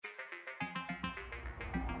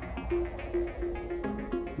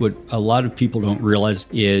What a lot of people don't realize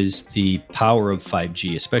is the power of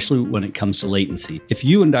 5G, especially when it comes to latency. If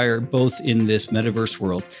you and I are both in this metaverse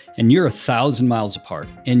world and you're 1,000 miles apart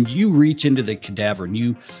and you reach into the cadaver and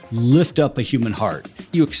you lift up a human heart,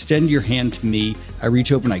 you extend your hand to me, I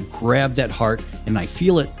reach over and I grab that heart and I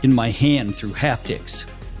feel it in my hand through haptics.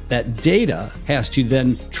 That data has to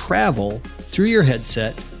then travel through your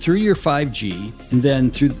headset, through your 5G, and then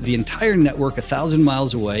through the entire network 1,000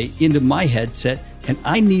 miles away into my headset. And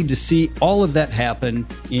I need to see all of that happen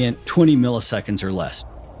in 20 milliseconds or less.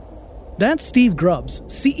 That's Steve Grubbs,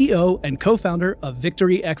 CEO and co-founder of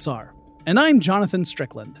Victory XR. And I'm Jonathan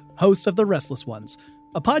Strickland, host of The Restless Ones,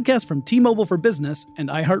 a podcast from T-Mobile for Business and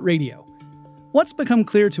iHeartRadio. What's become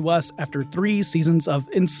clear to us after 3 seasons of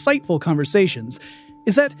insightful conversations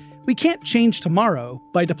is that we can't change tomorrow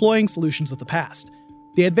by deploying solutions of the past.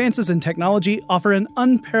 The advances in technology offer an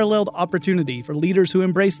unparalleled opportunity for leaders who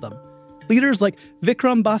embrace them. Leaders like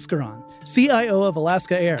Vikram Bhaskaran, CIO of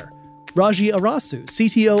Alaska Air, Raji Arasu,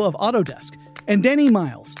 CTO of Autodesk, and Danny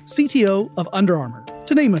Miles, CTO of Under Armour,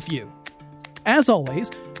 to name a few. As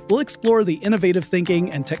always, we'll explore the innovative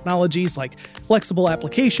thinking and technologies like flexible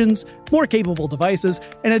applications, more capable devices,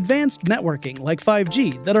 and advanced networking like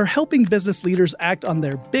 5G that are helping business leaders act on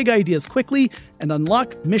their big ideas quickly and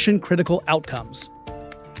unlock mission-critical outcomes.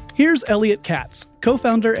 Here's Elliot Katz,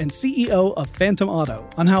 co-founder and CEO of Phantom Auto,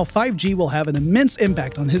 on how 5G will have an immense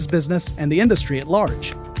impact on his business and the industry at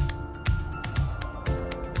large.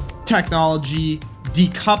 Technology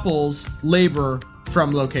decouples labor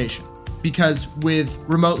from location, because with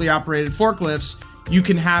remotely operated forklifts, you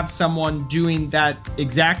can have someone doing that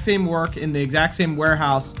exact same work in the exact same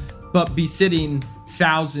warehouse, but be sitting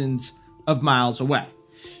thousands of miles away.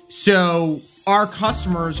 So our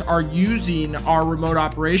customers are using our remote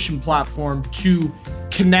operation platform to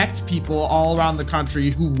connect people all around the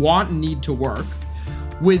country who want and need to work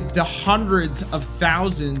with the hundreds of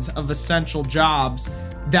thousands of essential jobs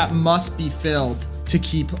that must be filled to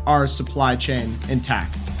keep our supply chain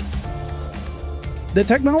intact. The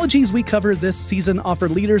technologies we cover this season offer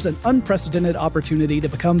leaders an unprecedented opportunity to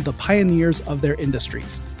become the pioneers of their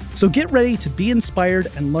industries. So get ready to be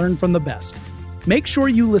inspired and learn from the best. Make sure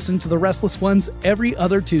you listen to The Restless Ones every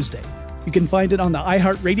other Tuesday. You can find it on the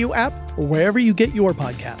iHeartRadio app or wherever you get your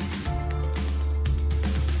podcasts.